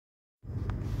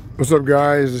What's up,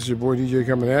 guys? This is your boy DJ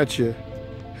coming at you.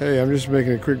 Hey, I'm just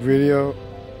making a quick video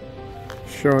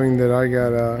showing that I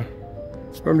got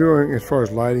what I'm doing as far as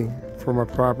lighting for my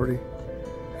property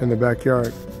in the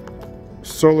backyard.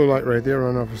 Solar light right there,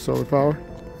 running off of solar power.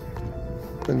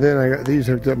 And then I got these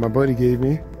hooked up. My buddy gave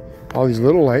me all these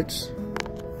little lights,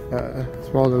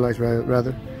 smaller lights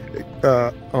rather,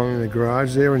 on the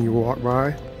garage there when you walk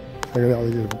by. I got all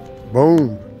these,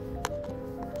 boom.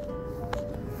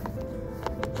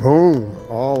 Boom,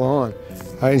 all on.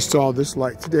 I installed this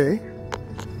light today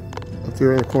up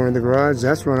there in the corner of the garage.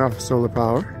 That's running off of solar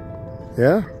power.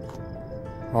 Yeah,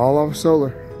 all off of solar.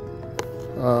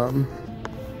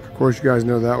 Of course, you guys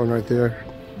know that one right there.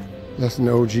 That's an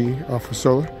OG off of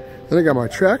solar. Then I got my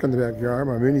track in the backyard,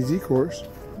 my mini Z course,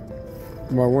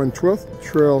 my 1/12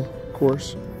 trail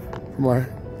course for my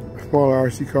smaller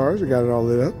RC cars. I got it all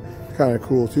lit up. It's kind of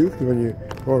cool too, because when you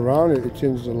go around it, it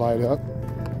tends to light up.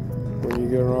 When you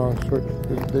get around,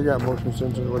 they got motion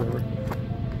sensors or whatever.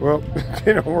 Well,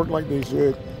 they don't work like they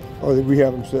should, or we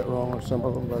have them set wrong on some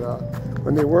of them. But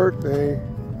when they work,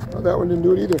 well, that one didn't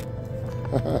do it either.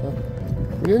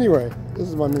 But anyway, this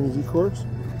is my mini Z course,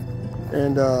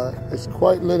 and it's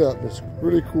quite lit up. It's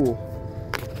really cool,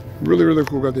 really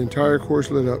cool. Got the entire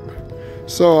course lit up,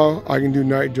 so I can do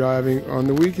night driving on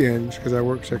the weekends because I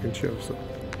work second shift. So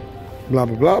blah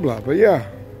blah blah blah. But yeah,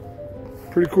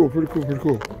 pretty cool.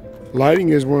 Lighting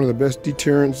is one of the best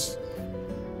deterrence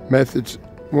methods,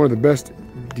 one of the best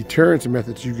deterrence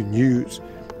methods you can use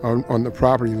on the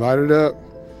property. Light it up.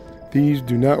 These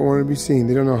do not want to be seen.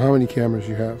 They don't know how many cameras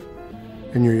you have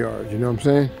in your yard. You know what I'm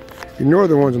saying? Ignore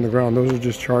the ones on the ground. Those are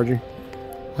just charging.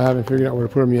 I haven't figured out where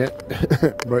to put them yet.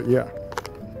 But yeah.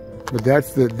 But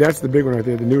that's the big one right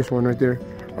there, the newest one right there.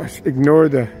 Ignore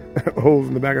the holes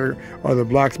in the back of the, or the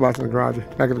black spots in the garage.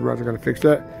 Back of the garage, I gotta fix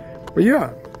that. But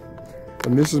yeah.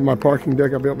 And this is my parking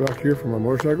deck I built back here for my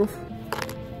motorcycles.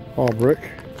 All brick.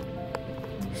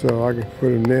 So I can put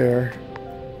them there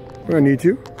when I need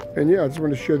to. And yeah, I just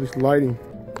want to share this lighting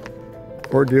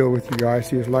ordeal with you guys.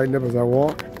 See, it's lighting up as I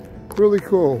walk. Really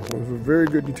cool. It was a very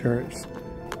good deterrence,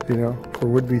 you know, for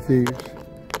would-be thieves.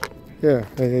 Yeah.